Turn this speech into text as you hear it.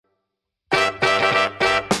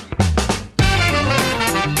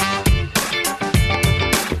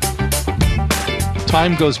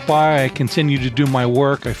time goes by, I continue to do my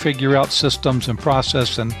work. I figure out systems and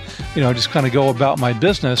process and, just kind of go about my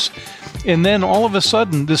business. And then all of a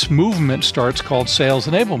sudden, this movement starts called sales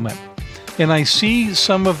enablement. And I see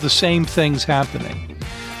some of the same things happening.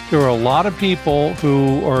 There are a lot of people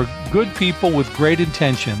who are good people with great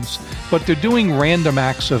intentions, but they're doing random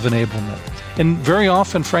acts of enablement. And very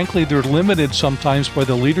often, frankly, they're limited sometimes by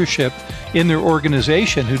the leadership in their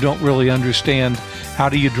organization who don't really understand how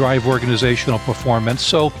do you drive organizational performance.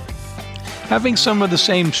 So having some of the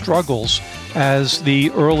same struggles as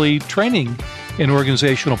the early training in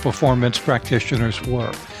organizational performance practitioners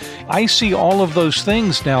were. I see all of those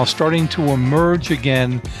things now starting to emerge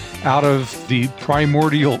again out of the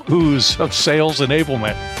primordial ooze of sales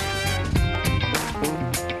enablement.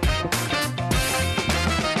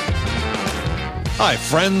 Hi,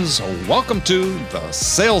 friends. Welcome to the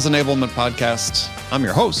Sales Enablement Podcast. I'm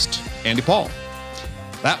your host, Andy Paul.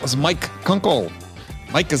 That was Mike Kunkel.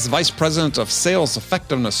 Mike is Vice President of Sales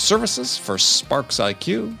Effectiveness Services for Sparks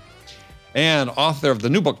IQ and author of the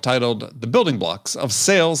new book titled The Building Blocks of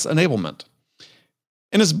Sales Enablement.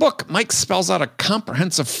 In his book, Mike spells out a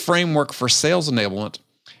comprehensive framework for sales enablement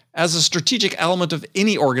as a strategic element of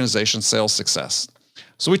any organization's sales success.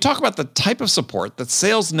 So we talk about the type of support that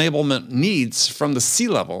sales enablement needs from the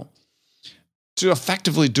C-level to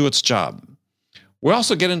effectively do its job. We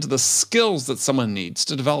also get into the skills that someone needs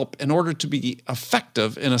to develop in order to be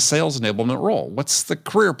effective in a sales enablement role. What's the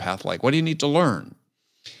career path like? What do you need to learn?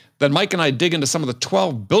 Then Mike and I dig into some of the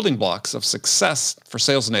 12 building blocks of success for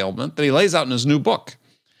sales enablement that he lays out in his new book,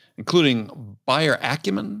 including buyer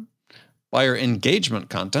acumen, buyer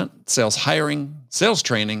engagement content, sales hiring, sales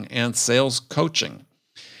training, and sales coaching.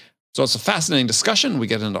 So it's a fascinating discussion. We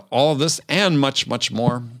get into all of this and much, much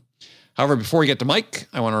more. However, before we get to Mike,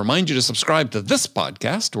 I want to remind you to subscribe to this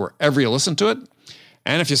podcast wherever you listen to it.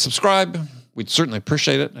 And if you subscribe, we'd certainly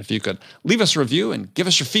appreciate it if you could leave us a review and give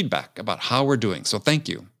us your feedback about how we're doing. So thank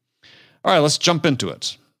you. All right, let's jump into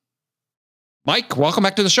it. Mike, welcome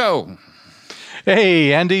back to the show.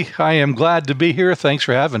 Hey, Andy. I am glad to be here. Thanks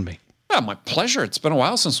for having me. Yeah, my pleasure. It's been a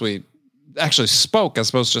while since we actually spoke, as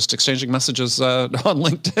opposed to just exchanging messages on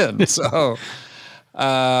LinkedIn.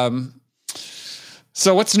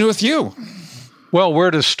 So what's new with you? Well, where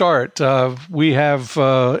to start? We have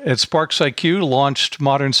at Sparks IQ launched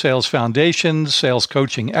Modern Sales Foundations, Sales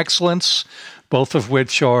Coaching Excellence, both of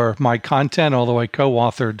which are my content, although I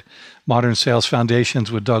co-authored Modern Sales Foundations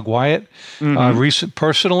with Doug Wyatt.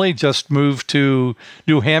 Personally, just moved to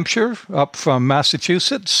New Hampshire up from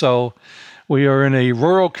Massachusetts. So we are in a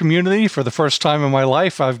rural community for the first time in my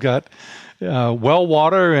life. I've got well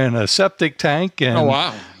water and a septic tank and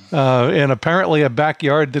and apparently a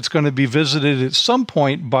backyard that's going to be visited at some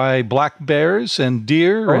point by black bears and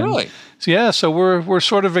deer. Oh, really? So we're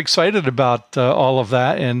sort of excited about all of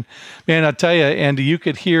that. And man, I tell you, Andy, you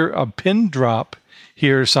could hear a pin drop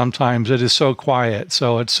here sometimes. It is so quiet.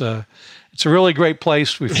 So it's a really great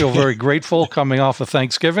place. We feel very grateful coming off of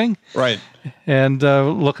Thanksgiving. Right. And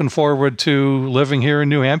looking forward to living here in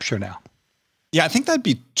New Hampshire now. Yeah, I think that'd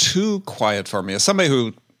be too quiet for me. As somebody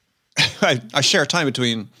who I share time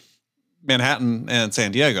between Manhattan and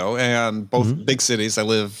San Diego, and both big cities. I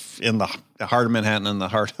live in the heart of Manhattan and the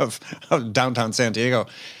heart of downtown San Diego.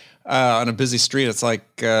 On a busy street, it's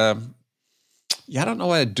like, I don't know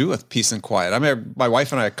what I'd do with peace and quiet. I mean, my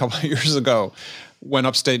wife and I, a couple of years ago, went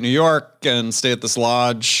upstate New York and stayed at this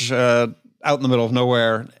lodge out in the middle of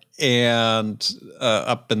nowhere and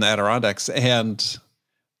up in the Adirondacks. And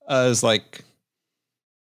I was like,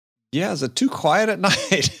 yeah, is it too quiet at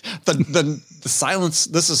night? The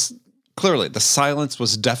silence, clearly the silence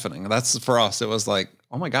was deafening. That's for us. It was like,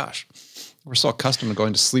 oh my gosh, we're so accustomed to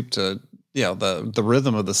going to sleep to, the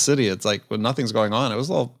rhythm of the city. It's like when nothing's going on, it was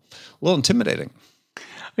a little intimidating.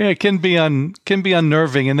 Yeah, it can be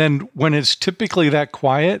unnerving. And then when it's typically that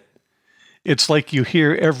quiet, it's like you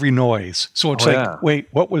hear every noise. So it's wait,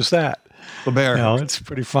 what was that? The bear. It's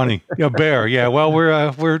pretty funny. Yeah, bear. Yeah. Well,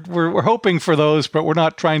 we're hoping for those, but we're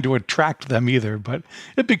not trying to attract them either. But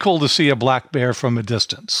it'd be cool to see a black bear from a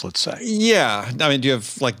distance, let's say. Yeah. I mean, do you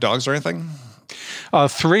have like dogs or anything?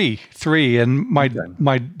 Three. And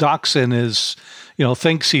my dachshund is,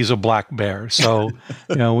 thinks he's a black bear. So,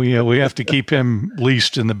 we have to keep him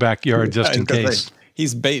leashed in the backyard just in case.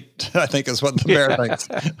 He's bait, I think is what the bear thinks.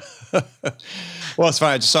 Well, it's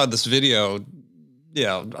fine. I just saw this video,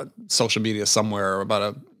 social media somewhere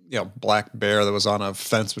about a black bear that was on a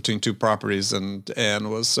fence between two properties and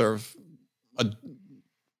was sort of a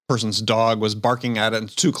person's dog was barking at it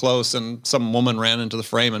too close, and some woman ran into the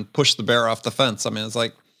frame and pushed the bear off the fence. I mean, it's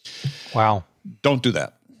like, wow, don't do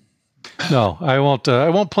that. No, I won't. I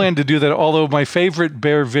won't plan to do that. Although my favorite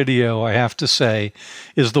bear video, I have to say,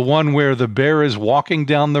 is the one where the bear is walking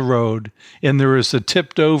down the road and there is a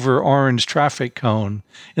tipped-over orange traffic cone,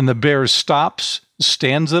 and the bear stops,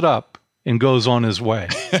 stands it up, and goes on his way.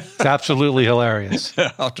 It's absolutely hilarious.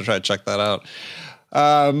 I'll have to try to check that out.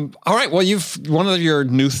 All right. Well, one of your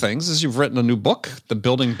new things is you've written a new book, The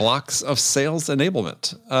Building Blocks of Sales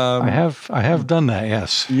Enablement. I have done that.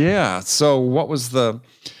 Yes. Yeah. So what was the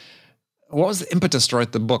impetus to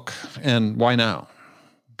write the book, and why now?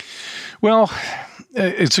 Well,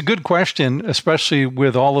 it's a good question, especially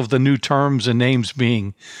with all of the new terms and names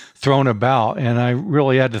being thrown about. And I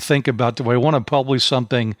really had to think about, do I want to publish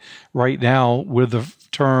something right now with the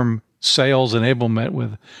term sales enablement,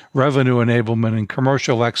 with revenue enablement and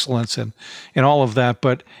commercial excellence and all of that?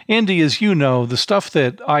 But Andy, as you know, the stuff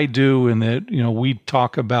that I do and that we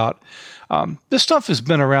talk about, this stuff has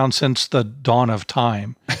been around since the dawn of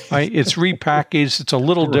time. Right? It's repackaged. It's a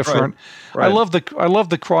little different. Right. I love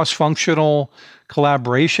the cross-functional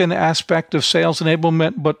collaboration aspect of sales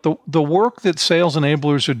enablement, but the work that sales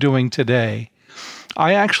enablers are doing today,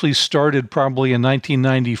 I actually started probably in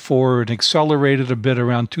 1994 and accelerated a bit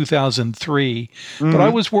around 2003. Mm-hmm. But I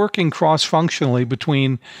was working cross-functionally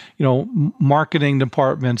between, marketing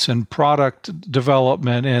departments and product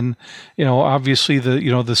development, and obviously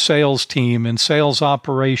the sales team and sales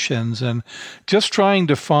operations, and just trying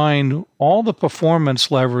to find all the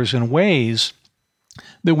performance levers and ways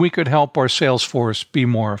that we could help our sales force be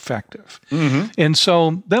more effective. Mm-hmm. And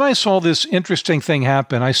so then I saw this interesting thing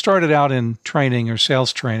happen. I started out in training or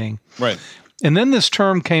sales training. Right. And then this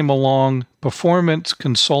term came along, performance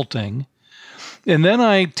consulting. And then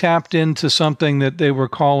I tapped into something that they were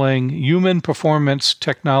calling human performance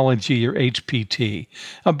technology, or HPT.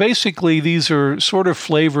 Basically, these are sort of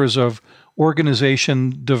flavors of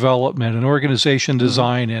organization development and organization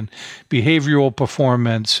design and behavioral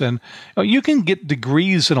performance. And you can get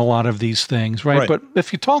degrees in a lot of these things, right? But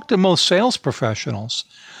if you talk to most sales professionals,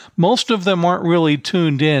 most of them aren't really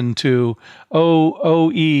tuned in to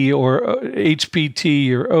OE or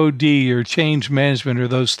HPT or OD or change management or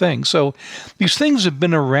those things. So these things have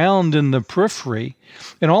been around in the periphery,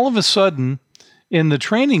 and all of a sudden, in the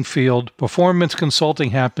training field, performance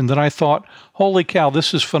consulting happened, and I thought, holy cow,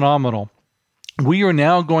 this is phenomenal. We are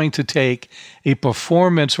now going to take a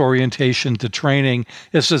performance orientation to training.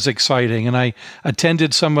 This is exciting. And I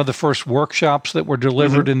attended some of the first workshops that were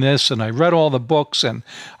delivered in this, and I read all the books, and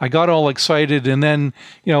I got all excited. And then,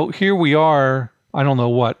 here we are,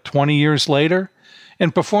 20 years later,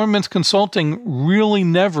 and performance consulting really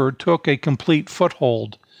never took a complete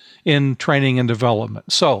foothold in training and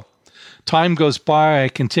development. So time goes by, I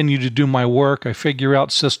continue to do my work, I figure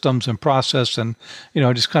out systems and process, and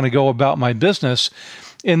just kind of go about my business.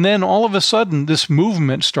 And then all of a sudden, this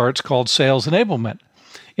movement starts called sales enablement.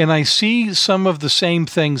 And I see some of the same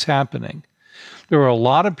things happening. There are a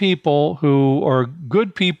lot of people who are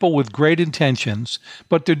good people with great intentions,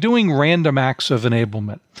 but they're doing random acts of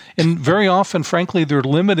enablement. And very often, frankly, they're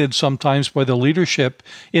limited sometimes by the leadership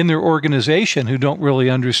in their organization who don't really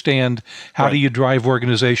understand how do you drive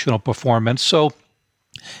organizational performance. So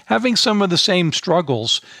having some of the same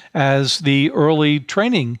struggles as the early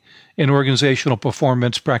training and organizational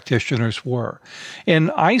performance practitioners were. And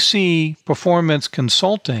I see performance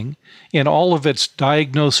consulting in all of its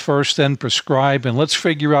diagnose first, then prescribe, and let's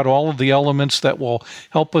figure out all of the elements that will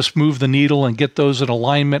help us move the needle and get those in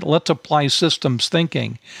alignment. Let's apply systems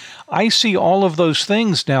thinking. I see all of those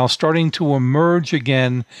things now starting to emerge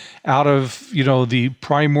again out of, the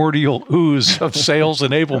primordial ooze of sales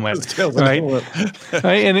enablement, right?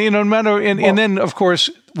 And no matter, and then of course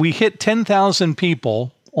we hit 10,000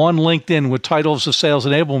 people on LinkedIn with titles of sales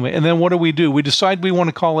enablement. And then what do? We decide we want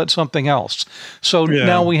to call it something else. So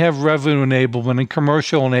now we have revenue enablement and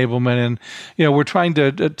commercial enablement. And, we're trying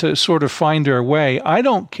to sort of find our way. I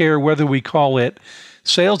don't care whether we call it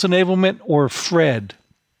sales enablement or FRED.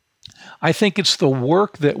 I think it's the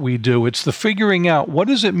work that we do. It's the figuring out what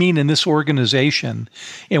does it mean in this organization,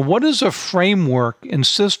 and what is a framework and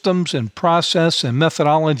systems and process and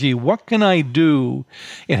methodology. What can I do,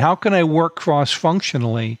 and how can I work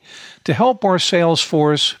cross-functionally to help our sales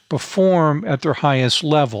force perform at their highest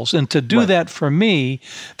levels? And to do that for me,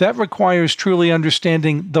 that requires truly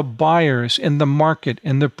understanding the buyers and the market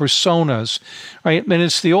and the personas, right? And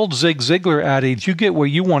it's the old Zig Ziglar adage, you get what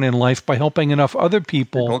you want in life by helping enough other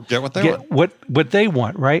people get what they want. What they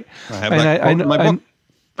want, right? I have that quote in my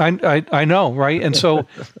book. I know, right? And so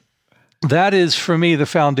That is, for me, the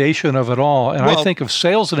foundation of it all. And I think of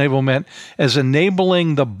sales enablement as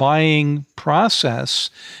enabling the buying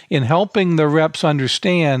process in helping the reps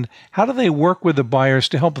understand how do they work with the buyers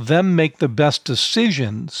to help them make the best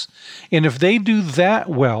decisions. And if they do that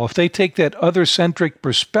well, if they take that other-centric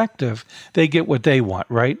perspective, they get what they want,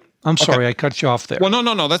 right? I'm sorry, I cut you off there. Well,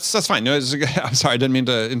 no, that's fine. No, I'm sorry, I didn't mean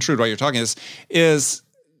to intrude while you're talking. Is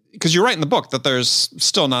because you write in the book that there's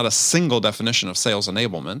still not a single definition of sales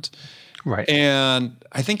enablement. Right. And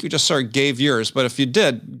I think you just sort of gave yours, but if you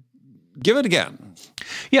did, give it again.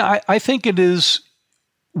 Yeah, I think it is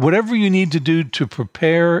whatever you need to do to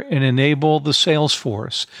prepare and enable the sales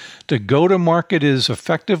force to go to market as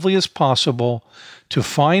effectively as possible, to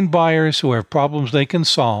find buyers who have problems they can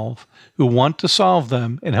solve, who want to solve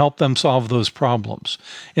them, and help them solve those problems.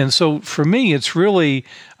 And so for me, it's really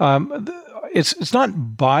it's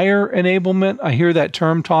not buyer enablement. I hear that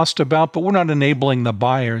term tossed about, but we're not enabling the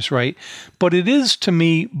buyers, right? But it is, to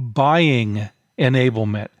me, buying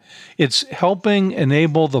enablement. It's helping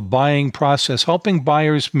enable the buying process, helping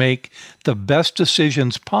buyers make the best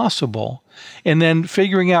decisions possible, and then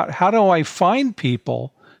figuring out how do I find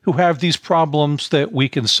people who have these problems that we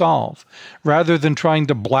can solve, rather than trying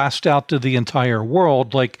to blast out to the entire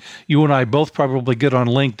world like you and I both probably get on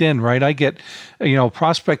LinkedIn, right? I get,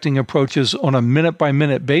 prospecting approaches on a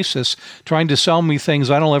minute-by-minute basis trying to sell me things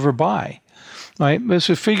I don't ever buy, right?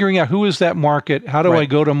 So figuring out who is that market, how do I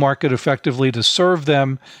go to market effectively to serve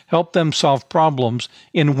them, help them solve problems,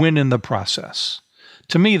 and win in the process.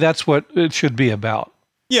 To me, that's what it should be about.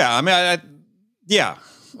 Yeah, I mean,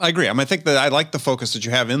 I agree. I think that I like the focus that you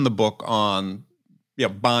have in the book on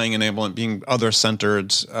buying enablement, being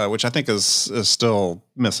other-centered, which I think is still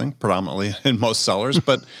missing predominantly in most sellers,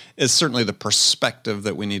 but is certainly the perspective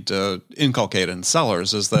that we need to inculcate in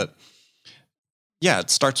sellers is that, it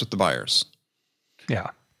starts with the buyers. Yeah.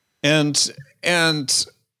 And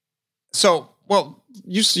so,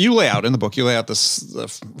 you lay out in the book,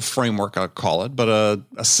 this framework, I'll call it, but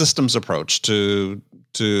a systems approach to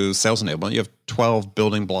sales enablement. You have 12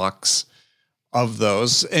 building blocks of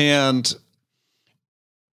those. And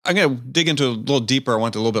I'm going to dig into a little deeper. I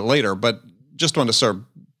want to a little bit later, but just wanted to sort of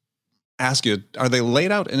ask you, are they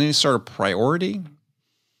laid out in any sort of priority?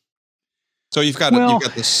 So you've got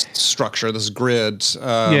this structure, this grid. If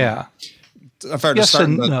I were to start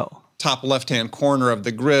in the top left-hand corner of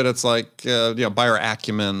the grid, it's like, buyer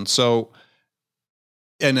acumen. So,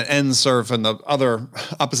 and it ends sort of in the other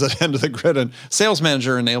opposite end of the grid and sales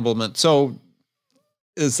manager enablement. So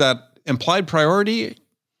is that implied priority?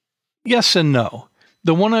 Yes and no.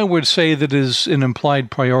 The one I would say that is an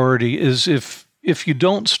implied priority is if you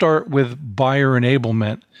don't start with buyer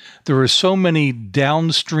enablement, there are so many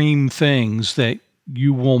downstream things that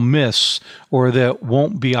you will miss or that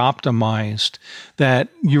won't be optimized that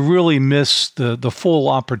you really miss the full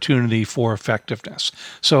opportunity for effectiveness.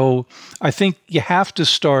 So I think you have to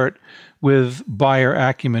start with buyer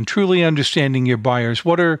acumen, truly understanding your buyers.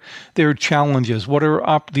 What are their challenges? What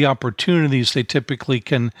are the opportunities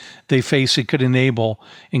they face and could enable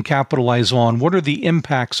and capitalize on? What are the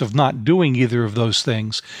impacts of not doing either of those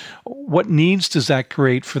things? What needs does that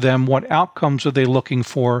create for them? What outcomes are they looking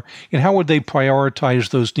for? And how would they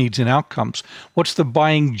prioritize those needs and outcomes? What's the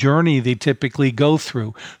buying journey they typically go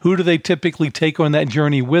through? Who do they typically take on that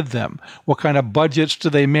journey with them? What kind of budgets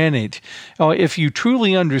do they manage? If you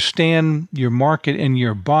truly understand your market and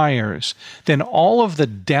your buyers, then all of the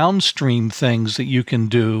downstream things that you can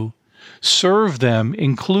do, serve them,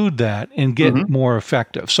 include that, and get more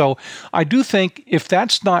effective. So I do think if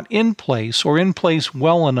that's not in place or in place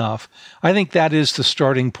well enough, I think that is the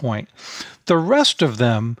starting point. The rest of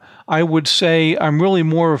them, I would say I'm really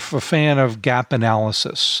more of a fan of gap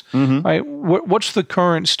analysis. Right? What's the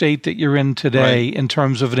current state that you're in today in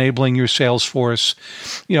terms of enabling your sales force?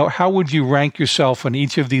 How would you rank yourself on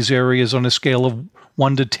each of these areas on a scale of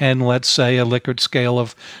 1 to 10, let's say, a Likert scale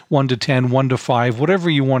of 1 to 10, 1 to 5, whatever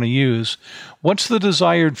you want to use. What's the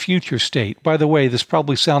desired future state? By the way, this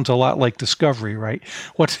probably sounds a lot like discovery, right?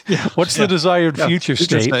 What's the desired future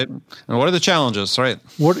state? And what are the challenges, right?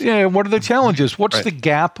 What are the challenges? What's the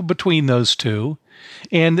gap between those two?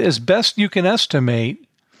 And as best you can estimate,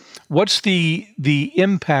 what's the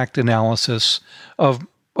impact analysis of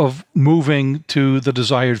moving to the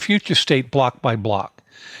desired future state block by block?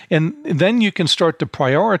 And then you can start to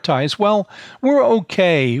prioritize, well, we're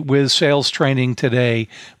okay with sales training today,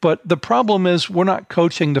 but the problem is we're not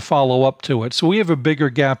coaching to follow up to it. So we have a bigger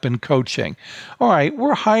gap in coaching. All right,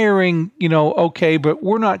 we're hiring, okay, but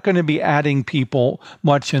we're not going to be adding people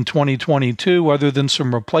much in 2022 other than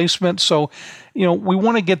some replacements. So, we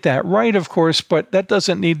want to get that right, of course, but that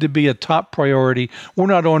doesn't need to be a top priority. We're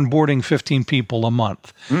not onboarding 15 people a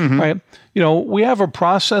month, right? We have a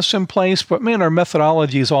process in place, but man, our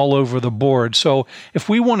methodology is all over the board. So if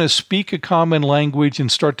we want to speak a common language and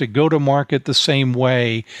start to go to market the same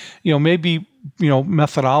way, maybe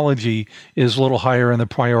methodology is a little higher in the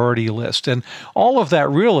priority list. And all of that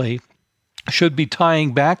really should be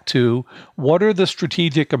tying back to what are the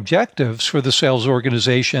strategic objectives for the sales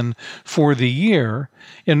organization for the year,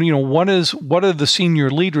 and what do the senior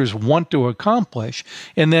leaders want to accomplish,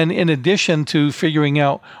 and then in addition to figuring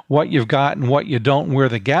out what you've got and what you don't and where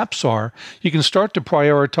the gaps are, you can start to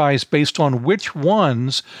prioritize based on which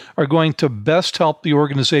ones are going to best help the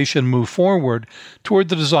organization move forward toward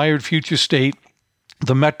the desired future state,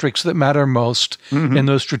 the metrics that matter most, and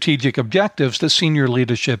those strategic objectives that senior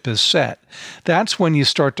leadership has set. That's when you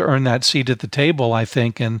start to earn that seat at the table, I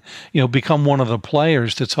think, and become one of the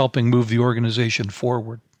players that's helping move the organization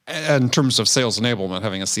forward. In terms of sales enablement,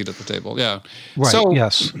 having a seat at the table, yeah. Right. So,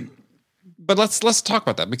 yes. But let's talk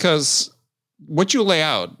about that, because what you lay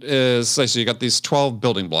out is, so you got these 12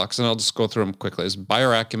 building blocks, and I'll just go through them quickly. It's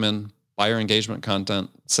buyer acumen, buyer engagement content,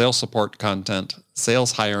 sales support content,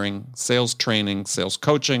 sales hiring, sales training, sales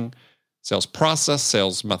coaching, sales process,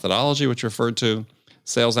 sales methodology, which you referred to,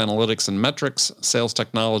 sales analytics and metrics, sales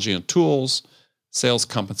technology and tools, sales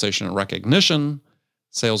compensation and recognition,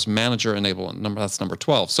 sales manager enablement. That's number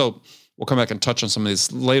 12. So we'll come back and touch on some of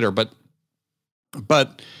these later, but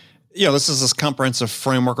this is this comprehensive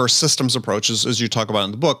framework or systems approach, as you talk about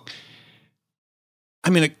in the book.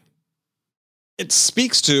 I mean, it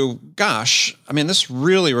speaks to, this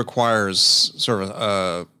really requires sort of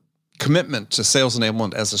a commitment to sales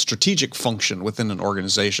enablement as a strategic function within an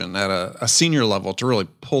organization at a senior level to really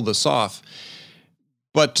pull this off.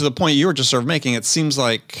 But to the point you were just sort of making, it seems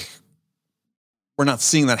like we're not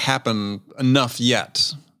seeing that happen enough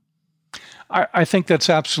yet. I think that's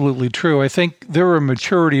absolutely true. I think there are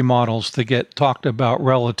maturity models that get talked about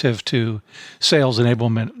relative to sales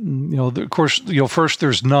enablement. Of course, first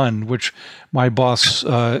there's none, which my boss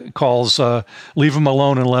calls leave them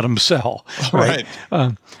alone and let them sell. Right.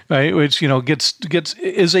 Right. Which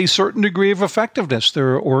is a certain degree of effectiveness. There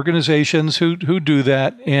are organizations who do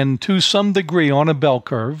that, and to some degree, on a bell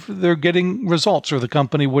curve, they're getting results, or the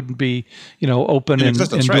company wouldn't be open and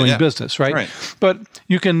doing business. Right. But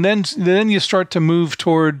you can then you start to move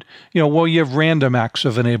toward, you have random acts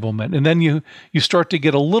of enablement. And then you start to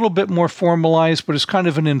get a little bit more formalized, but it's kind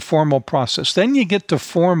of an informal process. Then you get to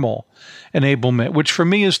formal enablement, which for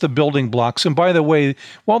me is the building blocks. And by the way,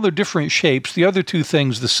 while they're different shapes, the other two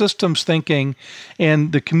things, the systems thinking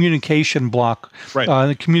and the communication block,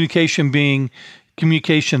 the communication being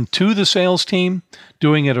communication to the sales team,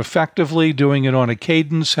 doing it effectively, doing it on a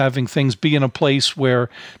cadence, having things be in a place where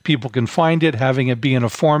people can find it, having it be in a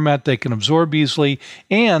format they can absorb easily,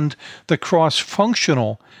 and the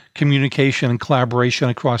cross-functional communication and collaboration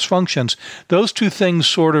across functions. Those two things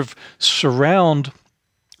sort of surround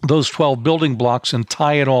those 12 building blocks and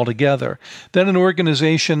tie it all together. Then in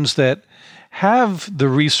organizations that have the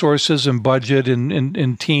resources and budget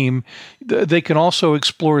and team, they can also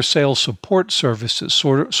explore sales support services,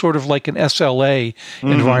 sort of like an SLA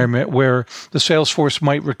environment where the sales force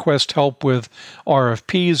might request help with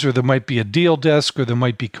RFPs, or there might be a deal desk, or there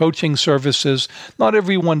might be coaching services. Not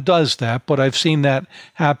everyone does that, but I've seen that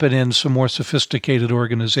happen in some more sophisticated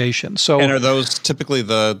organizations. So, and are those typically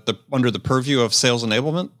the under the purview of sales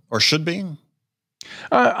enablement, or should be?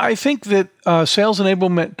 I think that sales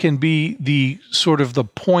enablement can be the sort of the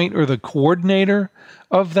point or the coordinator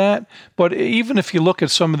of that. But even if you look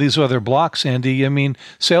at some of these other blocks, Andy, I mean,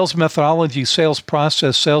 sales methodology, sales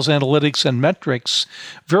process, sales analytics, and metrics,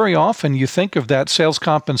 very often you think of that sales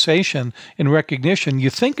compensation and recognition. You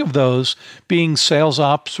think of those being sales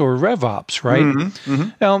ops or rev ops, right?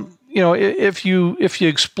 Now, if you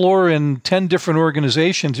explore in 10 different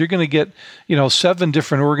organizations, you're going to get, 7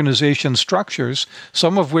 different organization structures,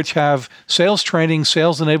 some of which have sales training,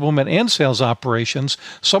 sales enablement, and sales operations,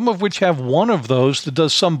 some of which have one of those that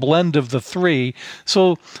does some blend of the three.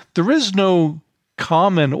 So there is no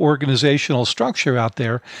common organizational structure out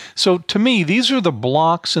there. So to me, these are the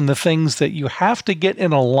blocks and the things that you have to get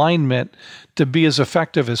in alignment to be as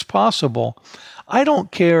effective as possible. I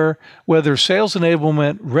don't care whether sales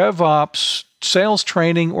enablement, rev ops, sales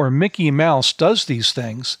training, or Mickey Mouse does these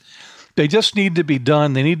things. They just need to be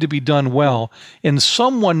done. They need to be done well. And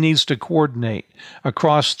someone needs to coordinate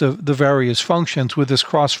across the various functions with this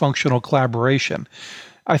cross-functional collaboration.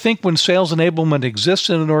 I think when sales enablement exists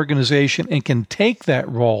in an organization and can take that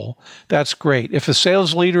role, that's great. If a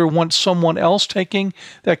sales leader wants someone else taking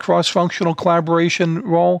that cross-functional collaboration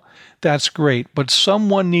role, that's great. But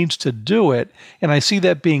someone needs to do it, and I see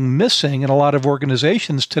that being missing in a lot of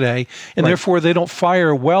organizations today, and therefore they don't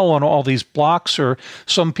fire well on all these blocks, or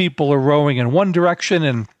some people are rowing in one direction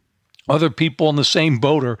and other people in the same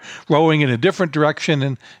boat are rowing in a different direction,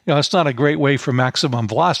 and it's not a great way for maximum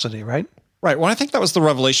velocity, right? Right. Well, I think that was the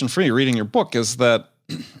revelation for me reading your book, is that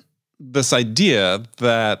this idea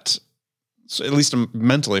that, at least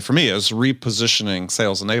mentally for me, is repositioning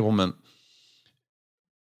sales enablement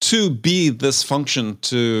to be this function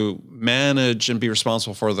to manage and be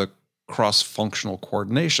responsible for the cross-functional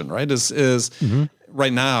coordination, right? Is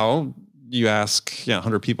right now you ask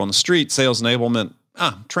 100 people on the street, sales enablement,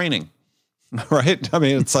 training, right? I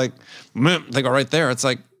mean, it's like, they go right there. It's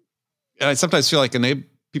like, I sometimes feel like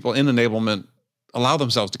people in enablement allow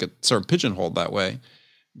themselves to get sort of pigeonholed that way.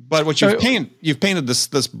 But what you've painted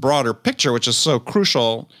this broader picture, which is so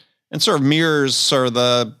crucial and sort of mirrors sort of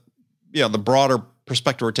the broader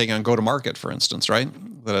perspective we're taking on go-to-market, for instance, right?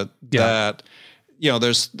 That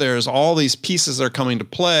there's all these pieces that are coming to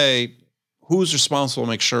play. Who's responsible to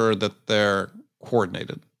make sure that they're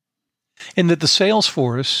coordinated? And that the sales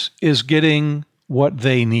force is getting what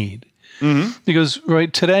they need. Because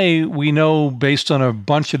today we know, based on a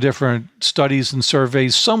bunch of different studies and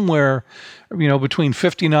surveys, somewhere between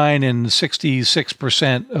 59 and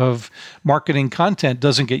 66% of marketing content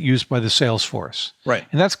doesn't get used by the sales force. Right.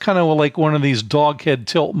 And that's kind of like one of these dog head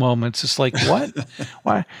tilt moments. It's like, what?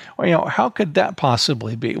 Why? How could that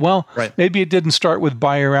possibly be? Well, maybe it didn't start with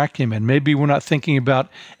buyer acumen. Maybe we're not thinking about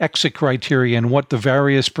exit criteria and what the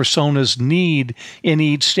various personas need in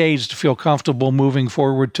each stage to feel comfortable moving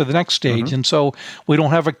forward to the next stage. And so we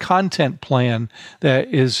don't have a content plan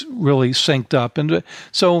that is really synced up. And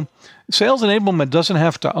so sales enablement doesn't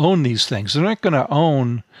have to own these things. They're not going to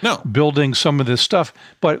own building some of this stuff,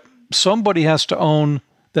 but somebody has to own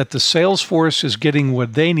that the sales force is getting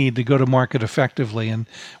what they need to go to market effectively. And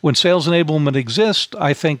when sales enablement exists,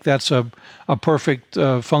 I think that's a perfect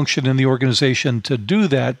function in the organization to do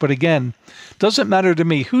that. But again, it doesn't matter to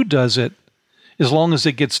me who does it, as long as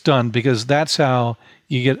it gets done, because that's how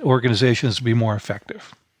you get organizations to be more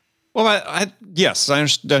effective. Well, yes, I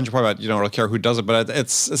understand your point about you don't really care who does it, but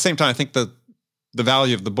it's at the same time, I think the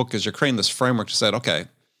value of the book is you're creating this framework to say, okay, at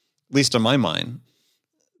least in my mind,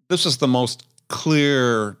 this is the most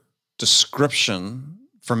clear description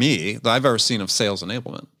for me that I've ever seen of sales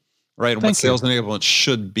enablement, right? And what sales enablement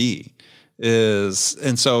should be is,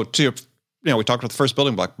 and so we talked about the first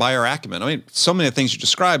building block, buyer acumen. I mean, so many things you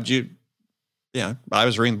described, I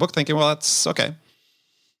was reading the book thinking, well, that's okay.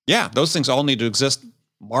 Yeah, those things all need to exist.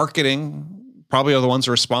 Marketing probably are the ones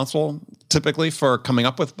who are responsible typically for coming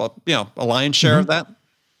up with, a lion's share of that.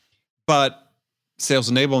 But sales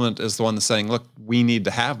enablement is the one that's saying, look, we need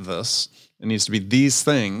to have this. It needs to be these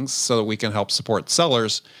things so that we can help support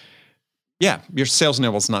sellers. Yeah, your sales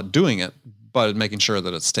enablement is not doing it, but making sure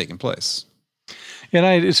that it's taking place. And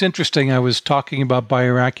it's interesting. I was talking about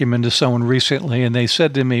buyer acumen to someone recently, and they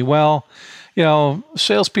said to me, well,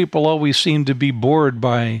 salespeople always seem to be bored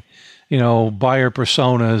by buyer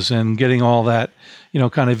personas and getting all that,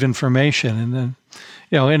 kind of information. And then,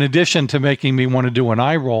 in addition to making me want to do an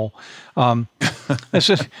eye roll, I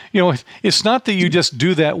said, it's not that you just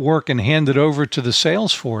do that work and hand it over to the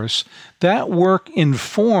sales force. That work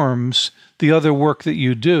informs the other work that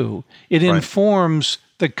you do. It informs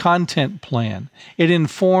the content plan. It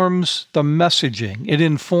informs the messaging. It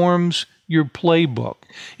informs your playbook.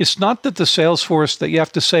 It's not that the sales force that you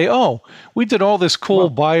have to say, oh, we did all this cool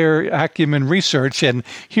buyer acumen research and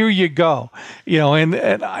here you go. And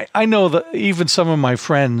I know that even some of my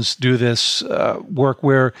friends do this work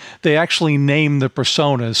where they actually name the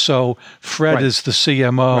personas. So Fred is the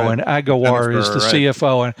CMO and Agawar is the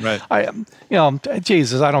CFO. And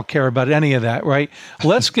Jesus, I don't care about any of that, right?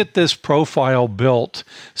 Let's get this profile built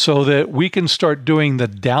so that we can start doing the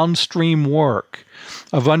downstream work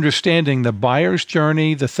of understanding the buyer's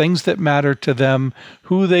journey, the things that matter to them,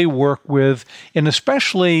 who they work with, and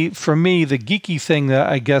especially for me, the geeky thing that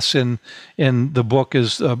I guess in the book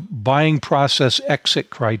is buying process exit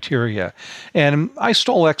criteria. And I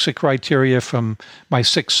stole exit criteria from my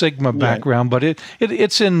Six Sigma background, but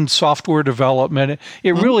it's in software development.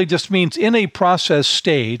 It really just means in a process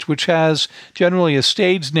stage, which has generally a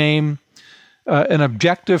stage name, an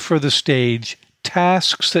objective for the stage,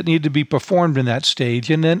 tasks that need to be performed in that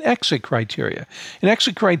stage, and then exit criteria. And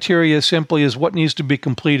exit criteria simply is what needs to be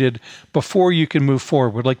completed before you can move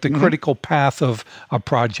forward, like the critical path of a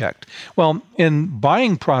project. Well, in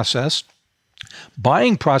buying process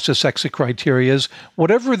exit criteria is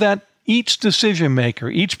whatever that each decision maker,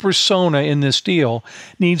 each persona in this deal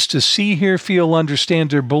needs to see, hear, feel,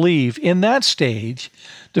 understand, or believe in that stage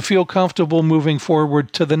to feel comfortable moving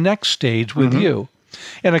forward to the next stage with you.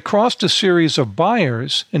 And across a series of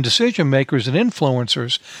buyers and decision makers and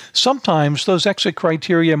influencers, sometimes those exit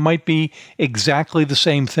criteria might be exactly the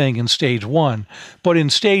same thing in stage one, but in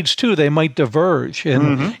stage two, they might diverge.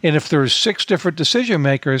 And if there's 6 different decision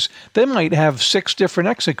makers, they might have 6 different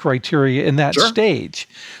exit criteria in that stage.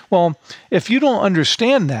 Well, if you don't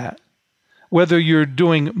understand that, whether you're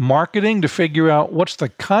doing marketing to figure out what's the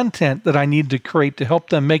content that I need to create to help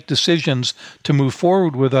them make decisions to move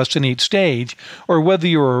forward with us in each stage, or whether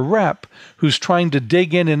you're a rep who's trying to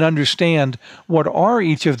dig in and understand what are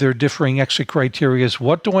each of their differing exit criteria,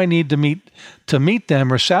 what do I need to meet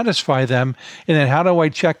them or satisfy them, and then how do I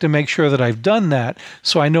check to make sure that I've done that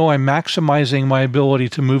so I know I'm maximizing my ability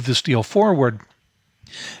to move this deal forward.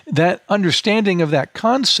 That understanding of that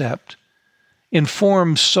concept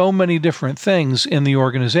informs so many different things in the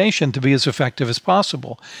organization to be as effective as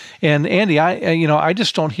possible. And Andy, I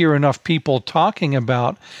just don't hear enough people talking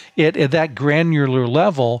about it at that granular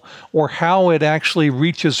level, or how it actually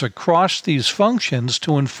reaches across these functions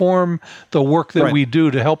to inform the work that we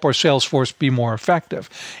do to help our sales force be more effective.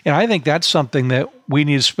 And I think that's something that we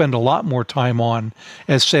need to spend a lot more time on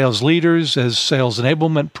as sales leaders, as sales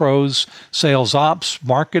enablement pros, sales ops,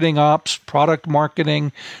 marketing ops, product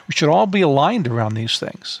marketing. We should all be aligned around these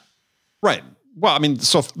things. Right. Well, I mean,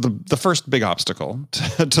 so the first big obstacle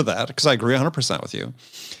to that, because I agree 100% with you,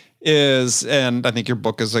 is, and I think your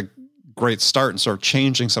book is a great start in sort of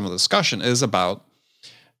changing some of the discussion, is about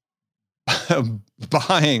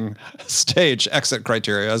buying stage exit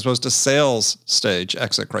criteria as opposed to sales stage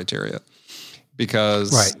exit criteria.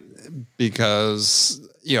 Because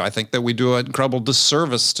I think that we do an incredible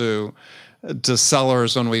disservice to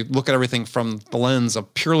sellers when we look at everything from the lens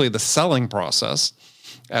of purely the selling process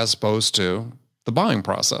as opposed to the buying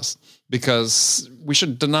process. Because we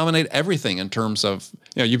should denominate everything in terms of,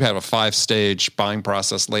 you have a 5-stage buying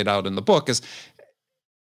process laid out in the book. Is,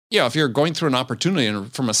 if you're going through an opportunity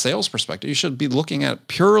and from a sales perspective, you should be looking at it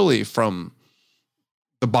purely from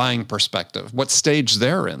the buying perspective, what stage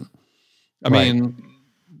they're in. I mean,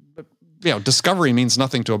 discovery means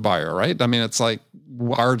nothing to a buyer, right? I mean, it's like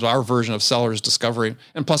our version of seller's discovery.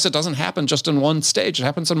 And plus, it doesn't happen just in one stage. It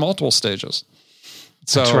happens in multiple stages.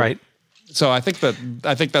 So, that's right. So I think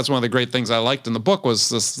that's one of the great things I liked in the book was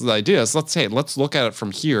the idea is let's look at it from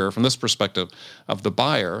this perspective of the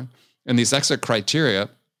buyer. And these exit criteria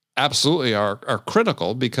absolutely are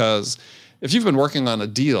critical, because if you've been working on a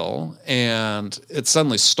deal and it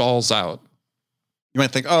suddenly stalls out, you might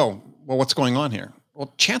think, oh, well, what's going on here?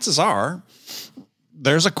 Well, chances are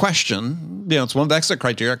there's a question, it's one of the exit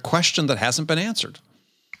criteria, a question that hasn't been answered.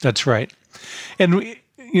 That's right. And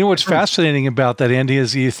what's fascinating about that, Andy,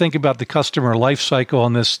 is you think about the customer life cycle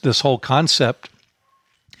and this whole concept.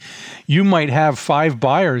 You might have 5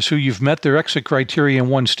 buyers who you've met their exit criteria in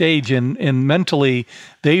one stage, and mentally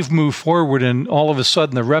they've moved forward, and all of a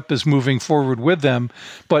sudden the rep is moving forward with them.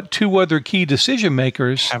 But 2 other key decision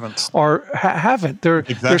makers haven't.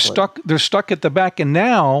 They're stuck at the back, and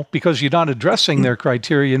now, because you're not addressing their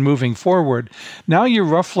criteria and moving forward, now you're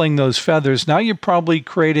ruffling those feathers. Now you're probably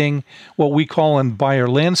creating what we call in buyer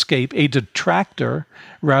landscape a detractor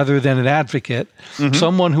rather than an advocate,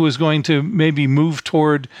 someone who is going to maybe move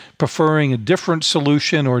toward preferring a different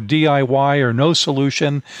solution or DIY or no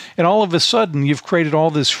solution. And all of a sudden, you've created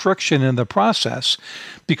all this friction in the process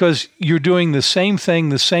because you're doing the same thing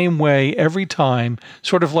the same way every time,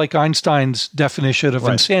 sort of like Einstein's definition of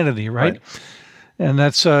insanity, right? And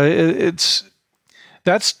that's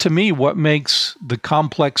to me what makes the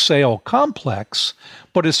complex sale complex,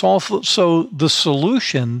 but it's also the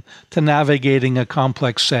solution to navigating a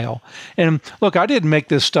complex sale. And look, I didn't make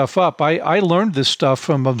this stuff up. I learned this stuff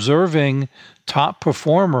from observing top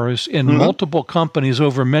performers in multiple companies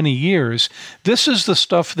over many years. This is the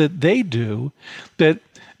stuff that they do that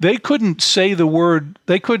they couldn't say the word.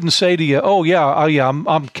 They couldn't say to you, "Oh yeah,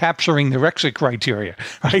 I'm capturing the exit criteria."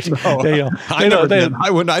 Right? No,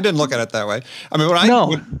 I didn't look at it that way. I mean,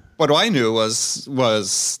 what I knew was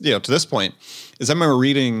to this point is I remember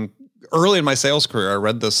reading early in my sales career. I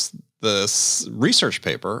read this research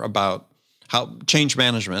paper about how change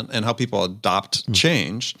management and how people adopt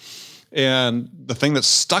change, and the thing that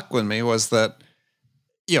stuck with me was that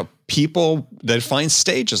people, they define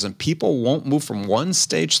stages, and people won't move from one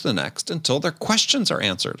stage to the next until their questions are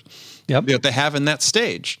answered that they have in that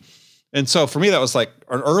stage. And so for me, that was like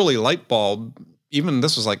an early light bulb. Even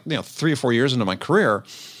this was like, 3 or 4 years into my career.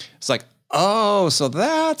 It's like, oh, so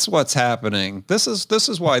that's what's happening. This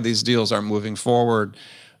is why these deals aren't moving forward.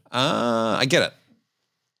 I get it.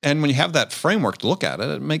 And when you have that framework to look at it,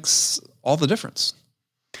 it makes all the difference.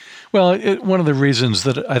 Well, one of the reasons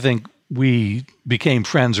that I think we became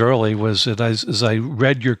friends early was that as I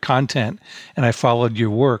read your content and I followed your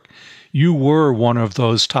work, you were one of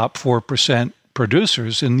those top 4%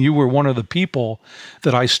 producers, and you were one of the people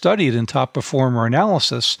that I studied in top performer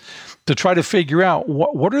analysis to try to figure out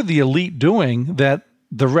what are the elite doing that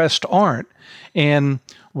the rest aren't, and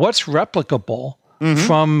what's replicable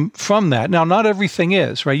from that. Now, not everything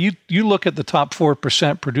is, right? You look at the top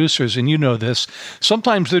 4% producers, and you know this.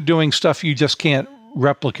 Sometimes they're doing stuff you just can't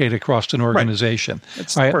replicate across an organization. Right.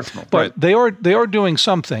 It's right? personal. But they are doing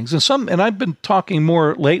some things. And I've been talking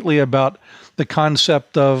more lately about the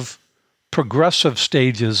concept of progressive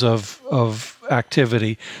stages of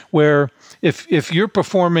activity, where if you're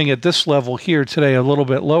performing at this level here today, a little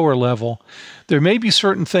bit lower level, there may be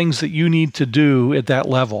certain things that you need to do at that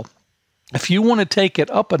level. If you want to take it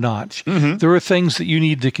up a notch, there are things that you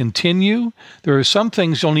need to continue. There are some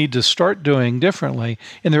things you'll need to start doing differently,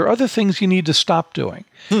 and there are other things you need to stop doing.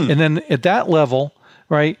 And then at that level,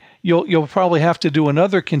 right, you'll probably have to do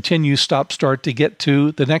another continue, stop, start to get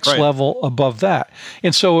to the next level above that.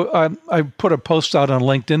 And so I put a post out on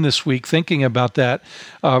LinkedIn this week thinking about that,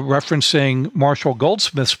 referencing Marshall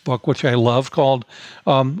Goldsmith's book, which I love, called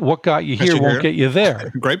What Got You Here Won't Get You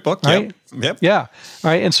There. Great book. Right? Yep. Yeah.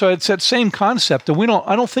 Right. And so it's that same concept. And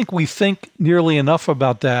I don't think we think nearly enough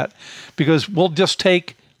about that, because we'll just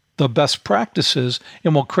take the best practices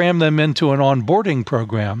and we'll cram them into an onboarding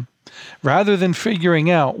program, rather than figuring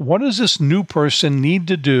out what does this new person need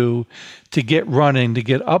to do to get running, to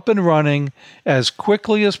get up and running as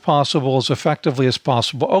quickly as possible, as effectively as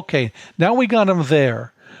possible. Okay, now we got them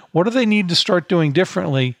there. What do they need to start doing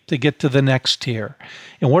differently to get to the next tier?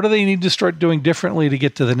 And what do they need to start doing differently to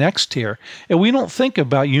get to the next tier? And we don't think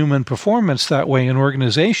about human performance that way in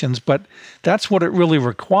organizations, but that's what it really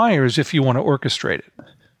requires if you want to orchestrate it.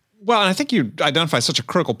 Well, and I think you identify such a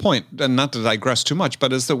critical point, and not to digress too much,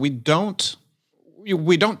 but is that we don't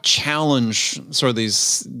challenge sort of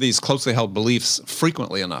these closely held beliefs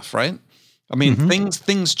frequently enough, right? I mean,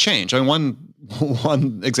 things change. I mean,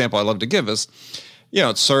 one example I love to give is,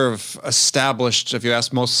 it's sort of established, if you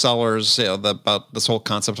ask most sellers, about this whole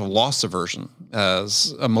concept of loss aversion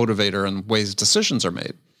as a motivator in ways decisions are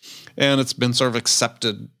made. And it's been sort of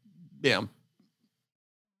accepted,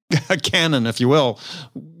 a canon, if you will,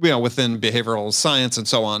 within behavioral science and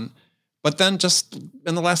so on. But then just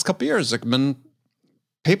in the last couple of years, there have been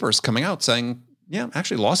papers coming out saying,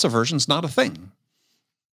 actually loss aversion is not a thing.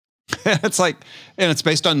 It's like, and it's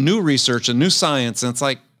based on new research and new science. And it's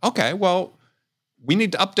like, okay, well, we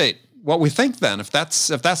need to update what we think then. If that's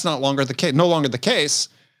no longer the case,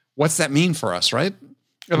 what's that mean for us, right?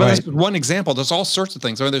 I mean, that's one example. There's all sorts of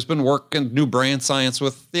things. I mean, there's been work in new brain science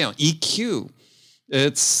with, EQ.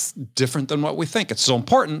 It's different than what we think. It's still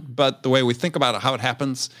important, but the way we think about it, how it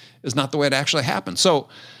happens, is not the way it actually happens. So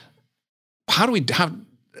how do we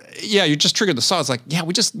you just triggered the saw. It's like,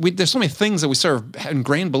 there's so many things that we sort of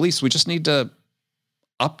ingrained beliefs. We just need to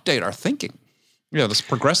update our thinking. This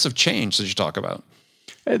progressive change that you talk about.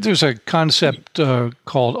 There's a concept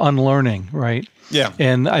called unlearning, right? Yeah.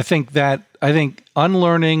 And I think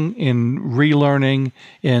unlearning and relearning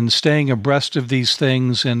and staying abreast of these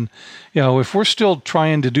things, and if we're still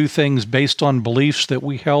trying to do things based on beliefs that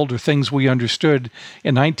we held or things we understood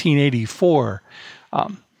in 1984,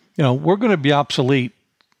 we're going to be obsolete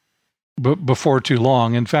before too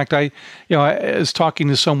long. In fact, I was talking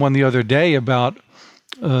to someone the other day about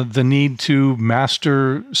the need to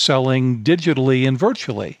master selling digitally and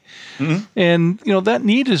virtually. And, that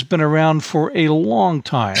need has been around for a long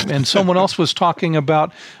time. And someone else was talking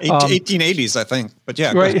about 1880s, I think. But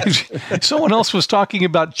yeah, right. Someone else was talking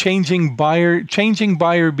about changing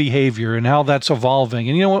buyer behavior and how that's evolving.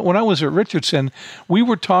 And when I was at Richardson, we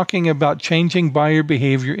were talking about changing buyer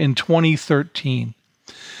behavior in 2013.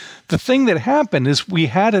 The thing that happened is we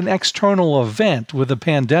had an external event with the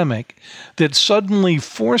pandemic that suddenly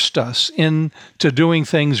forced us into doing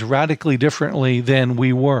things radically differently than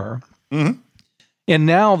we were. And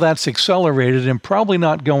now that's accelerated and probably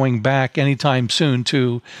not going back anytime soon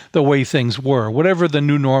to the way things were. Whatever the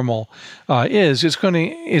new normal is, it's going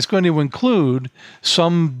to include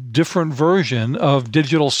some different version of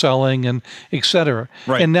digital selling and et cetera.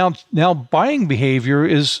 Right. And now buying behavior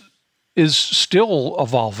is is still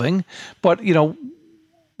evolving, but,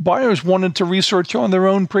 buyers wanted to research on their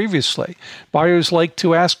own previously. Buyers like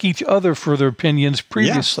to ask each other for their opinions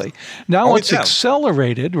previously. Yeah. Now it's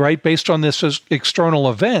accelerated, right, based on this external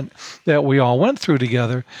event that we all went through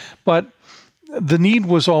together. But the need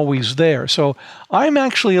was always there. So I'm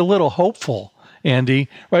actually a little hopeful, Andy,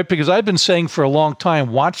 right? Because I've been saying for a long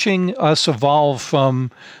time, watching us evolve from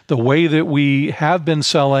the way that we have been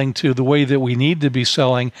selling to the way that we need to be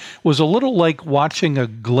selling was a little like watching a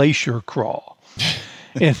glacier crawl.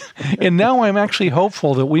 And now I'm actually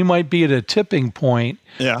hopeful that we might be at a tipping point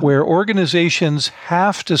where organizations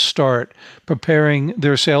have to start preparing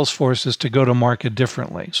their sales forces to go to market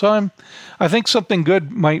differently. So I think something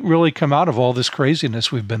good might really come out of all this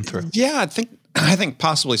craziness we've been through. Yeah, I think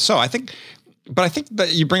possibly so. But I think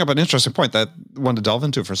that you bring up an interesting point that I wanted to delve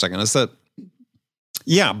into for a second is that,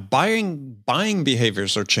 buying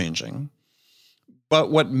behaviors are changing.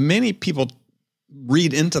 But what many people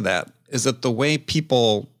read into that is that the way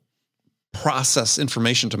people process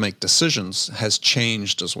information to make decisions has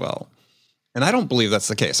changed as well. And I don't believe that's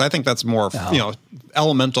the case. I think that's more,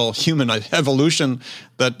 elemental human evolution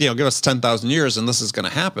that, give us 10,000 years and this is going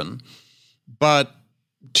to happen. But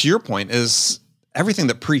to your point is everything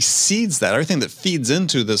that precedes that, everything that feeds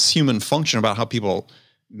into this human function about how people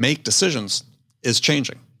make decisions is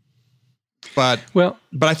changing. But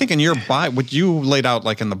I think in your what you laid out,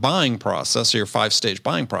 like in the buying process, or your 5-stage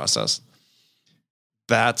buying process,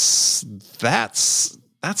 that's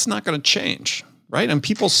not going to change, right? And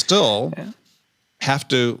people still have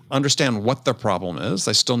to understand what the problem is.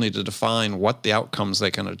 They still need to define what the outcomes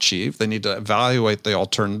they can achieve. They need to evaluate the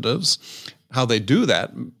alternatives. How they do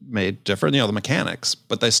that may differ, the mechanics,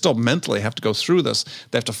 but they still mentally have to go through this.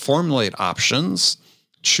 They have to formulate options,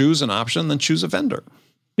 choose an option, then choose a vendor.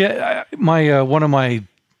 Yeah, one of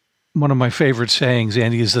my favorite sayings,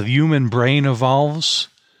 Andy, is the human brain evolves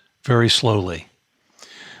very slowly.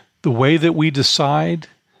 The way that we decide,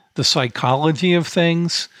 the psychology of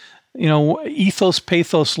things, ethos,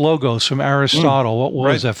 pathos, logos from Aristotle. What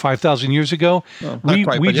was that? 5,000 years ago. Well,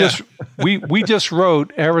 we just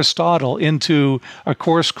wrote Aristotle into a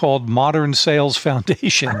course called Modern Sales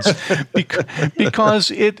Foundations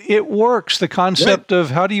because it works. The concept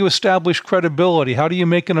of how do you establish credibility? How do you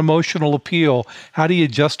make an emotional appeal? How do you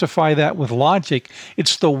justify that with logic?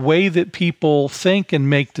 It's the way that people think and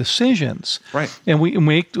make decisions. Right. And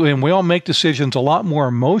we all make decisions a lot more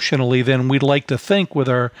emotionally than we'd like to think with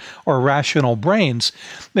our rational brains.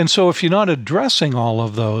 And so if you're not addressing all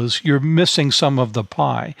of those, you're missing some of the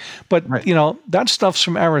pie. But, that stuff's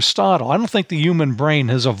from Aristotle. I don't think the human brain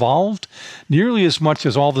has evolved nearly as much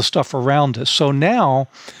as all the stuff around us. So now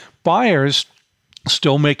buyers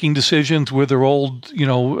still making decisions with their old,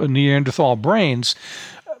 Neanderthal brains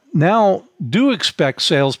now do expect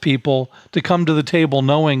salespeople to come to the table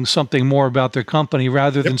knowing something more about their company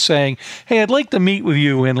rather than saying, hey, I'd like to meet with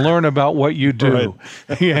you and learn about what you do.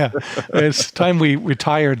 Right. Yeah. It's time we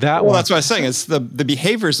retired that one. Well, that's what I was saying. It's the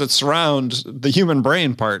behaviors that surround the human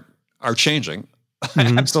brain part are changing.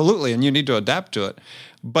 Mm-hmm. Absolutely. And you need to adapt to it.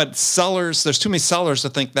 But sellers, there's too many sellers to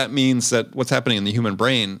think that means that what's happening in the human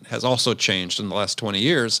brain has also changed in the last 20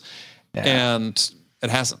 years. Yeah. And it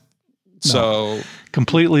hasn't. So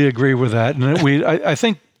completely agree with that. And I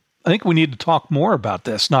think we need to talk more about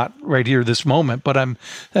this, not right here, this moment, but I'm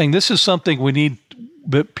saying this is something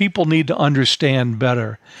that people need to understand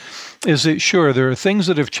better. Is that sure, there are things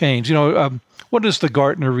that have changed. What is the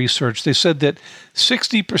Gartner research? They said that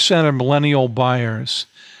 60% of millennial buyers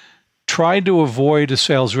tried to avoid a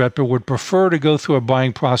sales rep or would prefer to go through a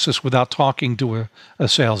buying process without talking to a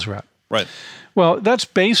sales rep. Right. Well, that's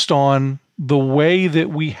based on the way that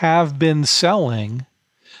we have been selling,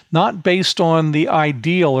 not based on the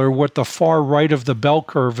ideal or what the far right of the bell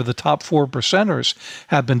curve or the top 4%ers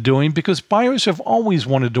have been doing, because buyers have always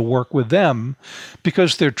wanted to work with them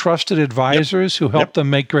because they're trusted advisors who help them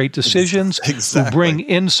make great decisions, who bring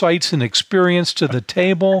insights and experience to the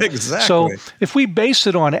table. Exactly. So if we base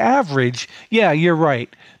it on average, yeah, you're right.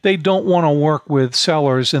 They don't want to work with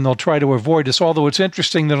sellers and they'll try to avoid us. Although it's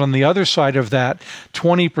interesting that on the other side of that,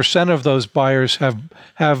 20% of those buyers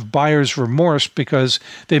have buyer's remorse because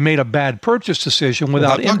they made a bad purchase decision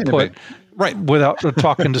without input, right? Without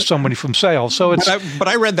talking to somebody from sales. So it's. But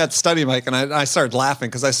I read that study, Mike, and I started laughing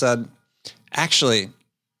because I said, actually,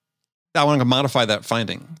 I want to modify that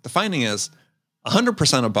finding. The finding is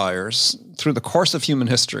 100% of buyers through the course of human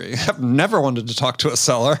history have never wanted to talk to a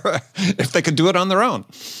seller if they could do it on their own.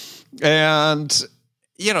 And,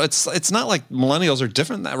 it's not like millennials are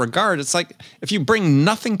different in that regard. It's like if you bring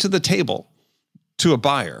nothing to the table to a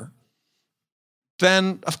buyer,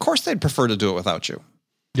 then of course they'd prefer to do it without you.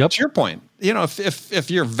 Yep. To your point, if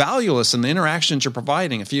you're valueless in the interactions you're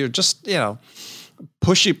providing, if you're just,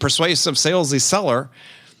 pushy, persuasive, salesy seller,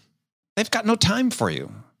 they've got no time for you.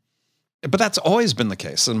 But that's always been the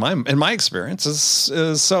case in my experience.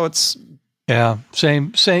 Is so it's. Yeah,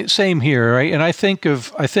 same here, right? And I think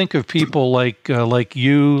of people like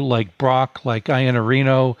you, like Brock, like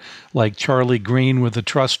Iannarino, like Charlie Green with the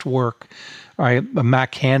trust work. Right,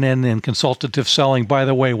 Mac Hannon in consultative selling. By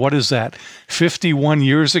the way, what is that? 51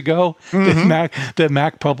 years ago that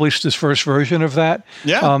Mac published his first version of that.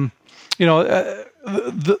 Yeah.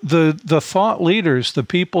 The thought leaders, the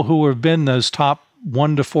people who have been those top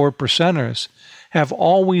 1% to 4%ers, have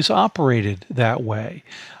always operated that way.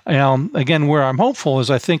 Again, where I'm hopeful is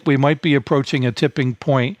I think we might be approaching a tipping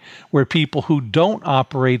point where people who don't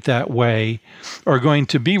operate that way are going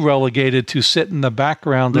to be relegated to sit in the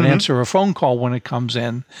background and answer a phone call when it comes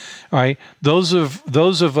in. Right? Those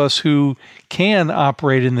of us who can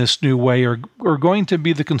operate in this new way are going to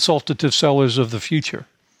be the consultative sellers of the future.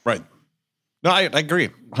 Right. No, I agree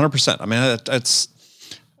 100%. I mean,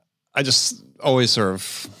 I just always sort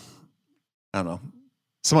of, I don't know,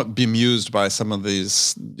 somewhat bemused by some of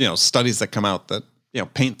these, studies that come out that,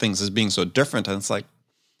 paint things as being so different. And it's like,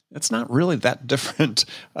 it's not really that different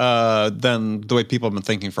than the way people have been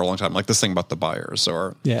thinking for a long time. Like this thing about the buyers,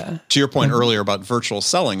 or to your point earlier about virtual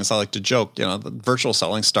selling, as I like to joke, the virtual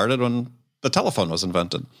selling started when the telephone was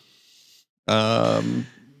invented. And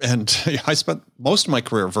I spent most of my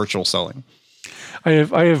career virtual selling.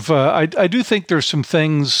 I do think there's some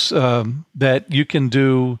things that you can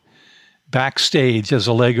do backstage, as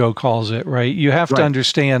Allego calls it, right? You have to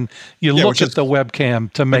understand, look at the webcam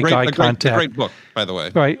to make eye contact. Great book, by the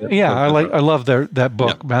way. Right. Yeah. I love that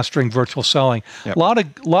book, Mastering Virtual Selling. A lot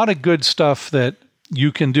of good stuff that you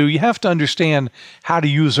can do. You have to understand how to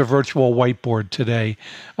use a virtual whiteboard today.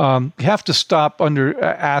 You have to stop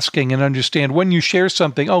asking and understand when you share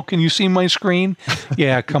something. Oh, can you see my screen?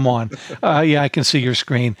 Yeah, come on. Yeah, I can see your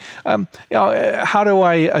screen. How do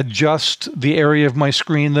I adjust the area of my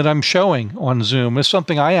screen that I'm showing on Zoom? It's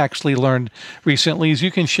something I actually learned recently. Is you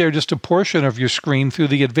can share just a portion of your screen through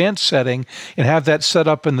the advanced setting and have that set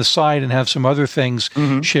up in the side and have some other things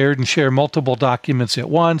shared and share multiple documents at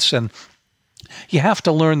once. And you have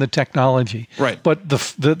to learn the technology. Right. But the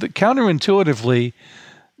counterintuitively,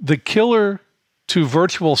 the killer to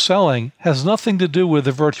virtual selling has nothing to do with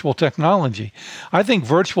the virtual technology. I think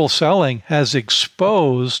virtual selling has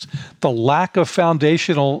exposed the lack of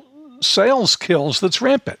foundational sales skills that's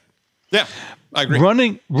rampant. Yeah, I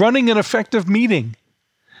agree. Running an effective meeting,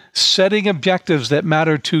 setting objectives that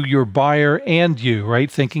matter to your buyer and you,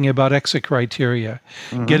 right? Thinking about exit criteria,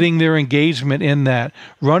 getting their engagement in that,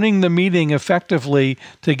 running the meeting effectively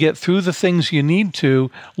to get through the things you need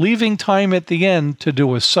to, leaving time at the end to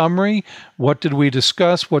do a summary. What did we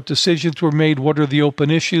discuss? What decisions were made? What are the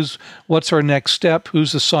open issues? What's our next step?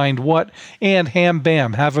 Who's assigned what? And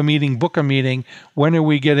bam, have a meeting, book a meeting. When are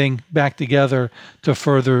we getting back together to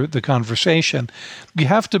further the conversation? You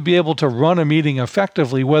have to be able to run a meeting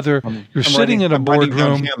effectively, whether you're sitting in a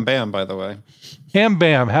boardroom. Bam, by the way.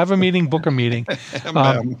 Bam, have a meeting, book a meeting.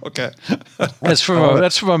 Bam. Okay. that's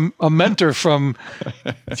from a mentor from,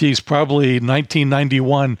 probably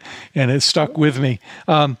 1991, and it stuck with me.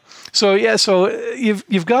 So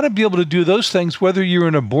you've got to be able to do those things, whether you're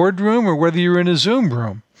in a boardroom or whether you're in a Zoom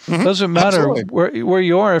room. Doesn't matter where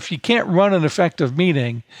you are. If you can't run an effective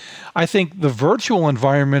meeting, I think the virtual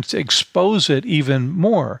environments expose it even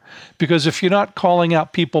more, because if you're not calling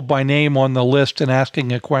out people by name on the list and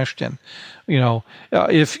asking a question,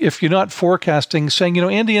 if you're not forecasting, saying,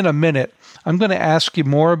 Andy, in a minute, I'm going to ask you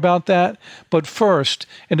more about that. But first,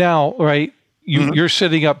 and now, right, you're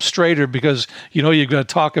sitting up straighter because you're going to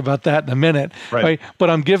talk about that in a minute, right? But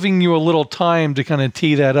I'm giving you a little time to kind of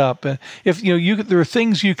tee that up. If there are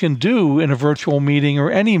things you can do in a virtual meeting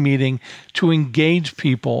or any meeting to engage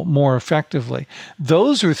people more effectively.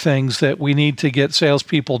 Those are things that we need to get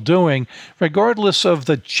salespeople doing, regardless of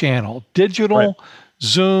the channel. Digital,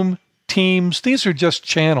 Zoom, Teams. These are just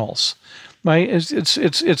channels, right?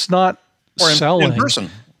 It's not selling in person.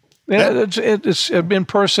 Yeah, it's in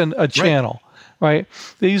person, a channel. Right.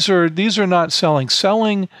 These are not selling.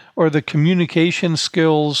 Selling are the communication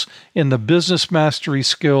skills and the business mastery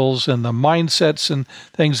skills and the mindsets and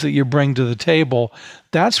things that you bring to the table.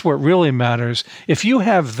 That's what really matters. If you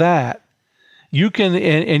have that, you can,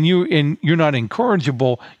 and you're not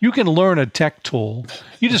incorrigible, you can learn a tech tool.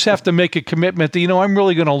 You just have to make a commitment that, I'm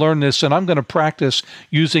really going to learn this, and I'm going to practice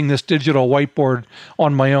using this digital whiteboard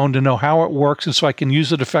on my own to know how it works, and so I can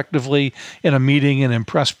use it effectively in a meeting and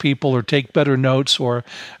impress people or take better notes, or,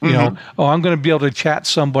 I'm going to be able to chat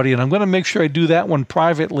somebody, and I'm going to make sure I do that one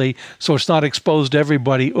privately so it's not exposed to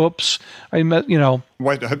everybody. Oops, I met,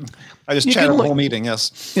 Wait, I just chatted the whole meeting.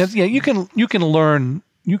 Yes. Yeah. You can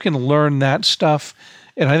learn that stuff.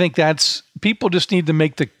 And I think people just need to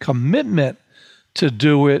make the commitment to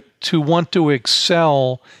do it, to want to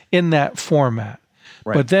excel in that format.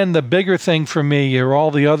 Right. But then the bigger thing for me are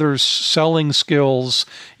all the other selling skills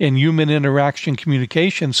and human interaction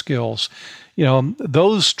communication skills.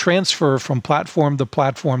 Those transfer from platform to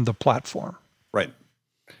platform to platform. Right.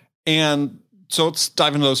 And so let's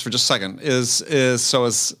dive into those for just a second.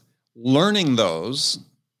 Is learning those,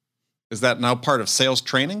 is that now part of sales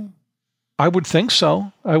training? I would think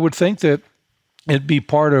so. I would think that it'd be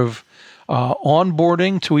part of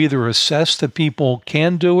onboarding to either assess that people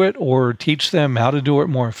can do it or teach them how to do it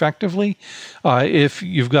more effectively. If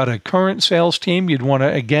you've got a current sales team, you'd want to,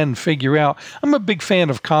 again, figure out. I'm a big fan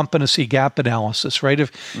of competency gap analysis, right?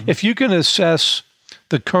 If you can assess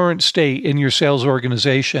the current state in your sales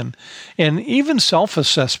organization, and even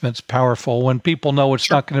self-assessment's powerful when people know it's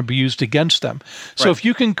not going to be used against them. So if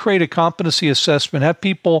you can create a competency assessment, have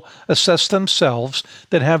people assess themselves,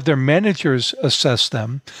 then have their managers assess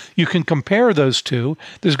them, you can compare those two.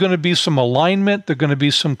 There's going to be some alignment. There are going to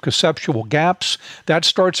be some conceptual gaps. That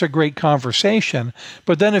starts a great conversation.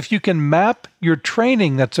 But then if you can map your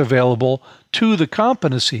training that's available to the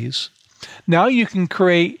competencies, now you can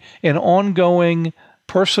create an ongoing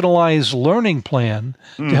personalized learning plan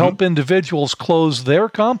to help individuals close their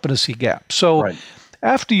competency gap. So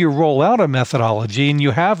after you roll out a methodology and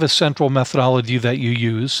you have a central methodology that you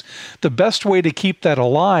use, the best way to keep that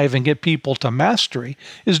alive and get people to mastery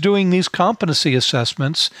is doing these competency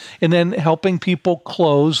assessments and then helping people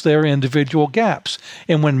close their individual gaps.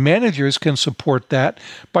 And when managers can support that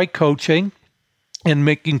by coaching and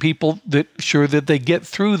making people sure that they get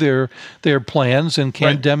through their plans and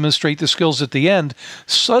can demonstrate the skills at the end,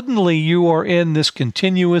 suddenly you are in this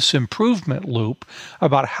continuous improvement loop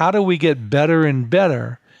about how do we get better and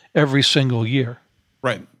better every single year.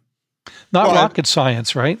 Right. Not rocket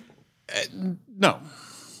science, right? No.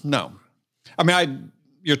 I mean,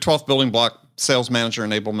 your 12th building block, sales manager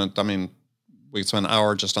enablement, I mean, we spent an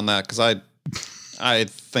hour just on that because I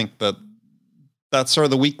think that's sort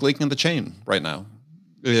of the weak link in the chain right now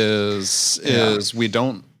is we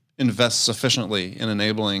don't invest sufficiently in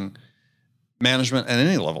enabling management at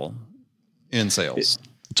any level in sales.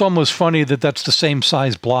 It's almost funny that that's the same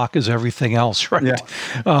size block as everything else, right?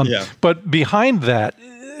 Yeah. But behind that,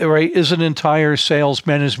 right, is an entire sales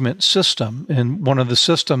management system, and one of the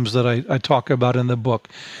systems that I talk about in the book.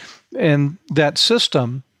 And that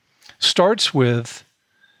system starts with,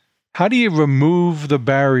 how do you remove the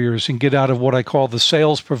barriers and get out of what I call the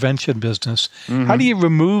sales prevention business? How do you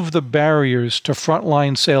remove the barriers to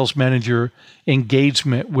frontline sales manager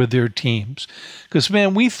engagement with their teams? Because,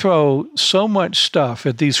 man, we throw so much stuff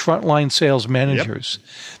at these frontline sales managers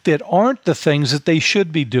that aren't the things that they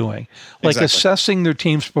should be doing, like assessing their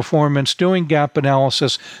team's performance, doing gap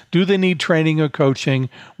analysis. Do they need training or coaching?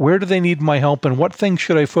 Where do they need my help? And what things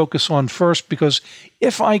should I focus on first? Because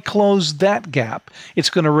if I close that gap, it's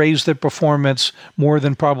going to raise their performance more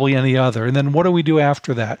than probably any other. And then what do we do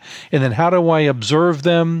after that? And then how do I observe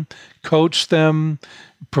them, coach them,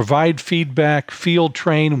 provide feedback, field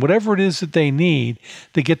train, whatever it is that they need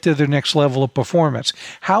to get to their next level of performance?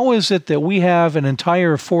 How is it that we have an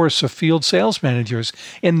entire force of field sales managers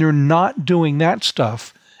and they're not doing that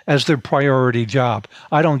stuff as their priority job?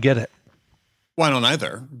 I don't get it. Well, I don't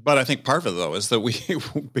either. But I think part of it, though, is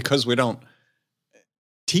that because we don't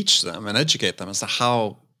teach them and educate them as to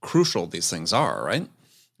how crucial these things are, right?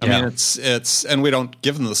 I mean, it's, and we don't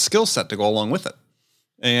give them the skill set to go along with it.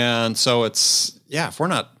 And so if we're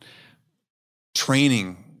not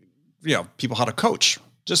training, people how to coach,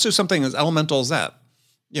 just do something as elemental as that.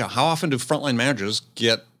 How often do frontline managers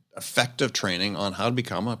get effective training on how to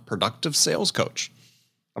become a productive sales coach?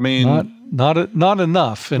 I mean, not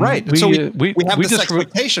enough. And right. So we have this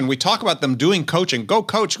expectation. We talk about them doing coaching, go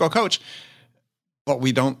coach, but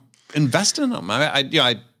we don't invest in them.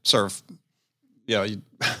 I sort of,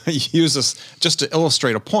 use this just to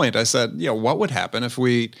illustrate a point. I said, what would happen if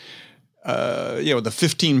we, the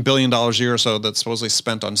 $15 billion a year or so that's supposedly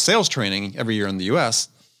spent on sales training every year in the U.S.,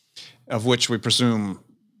 of which we presume,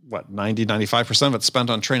 95% of it's spent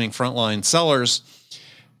on training frontline sellers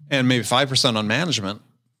and maybe 5% on management.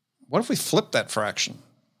 What if we flip that fraction?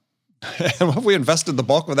 And what if we invested the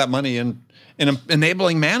bulk of that money in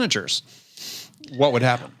enabling managers? What would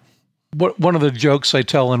happen? One of the jokes I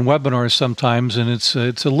tell in webinars sometimes, and it's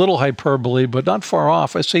a little hyperbole, but not far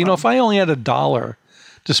off. I say, if I only had $1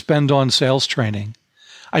 to spend on sales training,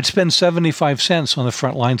 I'd spend 75 cents on the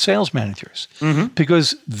frontline sales managers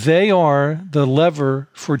because they are the lever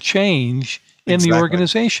for change in the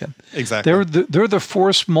organization. Exactly. They're the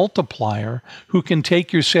force multiplier who can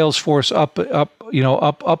take your sales force up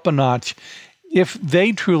a notch if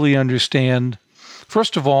they truly understand,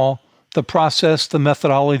 first of all, the process, the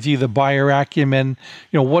methodology, the buyer acumen,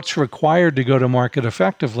 what's required to go to market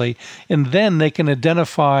effectively, and then they can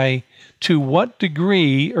identify to what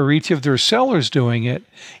degree are each of their sellers doing it,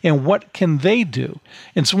 and what can they do?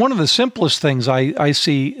 And so one of the simplest things I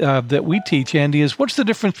see that we teach, Andy, is what's the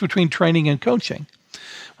difference between training and coaching?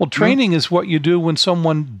 Well, training is what you do when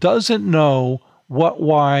someone doesn't know what,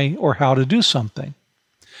 why, or how to do something.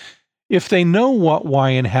 If they know what, why,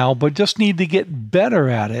 and how, but just need to get better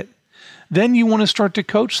at it, then you want to start to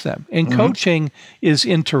coach them. And coaching is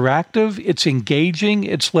interactive, it's engaging,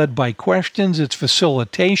 it's led by questions, it's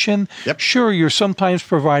facilitation. Yep. Sure, you're sometimes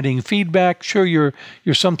providing feedback. Sure, you're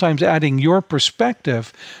sometimes adding your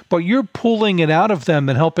perspective, but you're pulling it out of them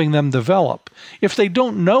and helping them develop. If they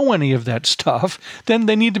don't know any of that stuff, then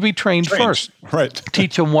they need to be trained first. Right.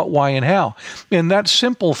 Teach them what, why, and how. And that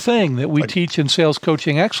simple thing that we teach in Sales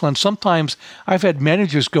Coaching Excellence, sometimes I've had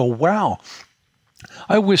managers go, wow,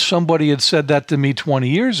 I wish somebody had said that to me 20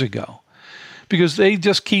 years ago, because they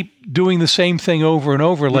just keep doing the same thing over and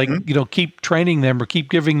over, like, keep training them or keep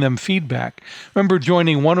giving them feedback. I remember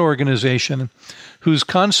joining one organization whose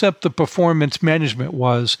concept of performance management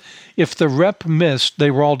was if the rep missed,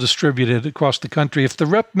 they were all distributed across the country. If the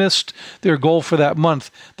rep missed their goal for that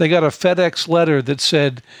month, they got a FedEx letter that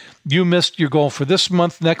said, you missed your goal for this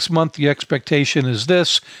month. Next month, the expectation is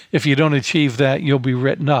this. If you don't achieve that, you'll be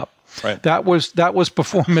written up. Right. That was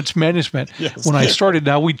performance management when I started.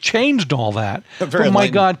 Now, we changed all that. But my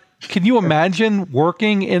God, can you imagine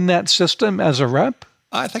working in that system as a rep?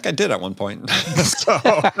 I think I did at one point.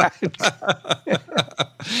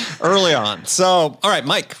 Early on. So, all right,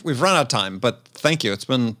 Mike, we've run out of time, but thank you. It's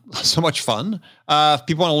been so much fun. If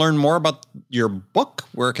people want to learn more about your book,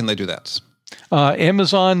 where can they do that?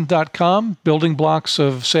 Amazon.com, Building Blocks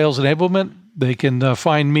of Sales Enablement. They can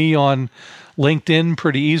find me on LinkedIn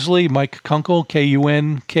pretty easily, Mike Kunkel,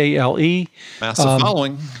 Kunkle. Massive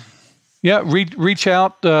following. Yeah, reach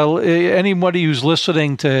out. Anybody who's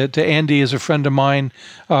listening to Andy is a friend of mine.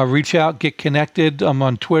 Reach out, get connected. I'm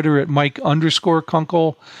on Twitter at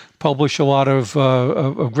Mike_Kunkel. Publish a lot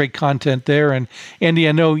of great content there. And Andy,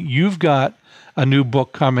 I know you've got a new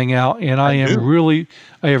book coming out, and I am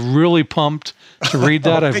really pumped to read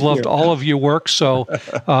that. I've loved all of your work, so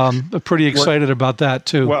I'm pretty excited about that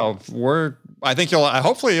too. Well,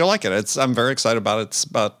 hopefully you'll like it. I'm very excited about it. It's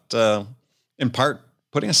about, in part,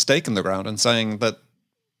 putting a stake in the ground and saying that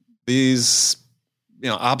these,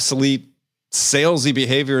 obsolete salesy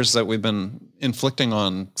behaviors that we've been inflicting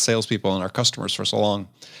on salespeople and our customers for so long,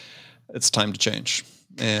 it's time to change.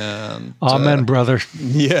 And amen, brother.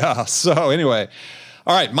 Yeah. So anyway,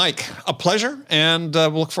 all right, Mike, a pleasure, and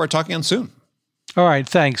we'll look forward to talking again soon. All right.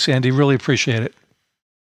 Thanks, Andy. Really appreciate it.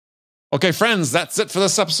 Okay, friends, that's it for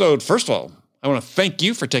this episode. First of all, I want to thank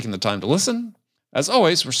you for taking the time to listen. As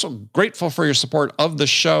always, we're so grateful for your support of the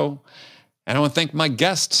show. And I want to thank my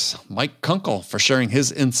guest, Mike Kunkel, for sharing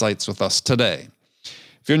his insights with us today.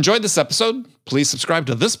 If you enjoyed this episode, please subscribe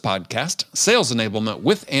to this podcast, Sales Enablement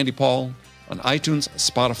with Andy Paul, on iTunes,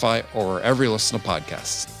 Spotify, or wherever you listen to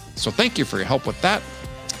podcasts. So thank you for your help with that.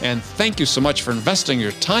 And thank you so much for investing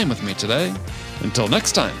your time with me today. Until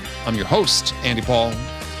next time, I'm your host, Andy Paul.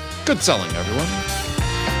 Good selling, everyone.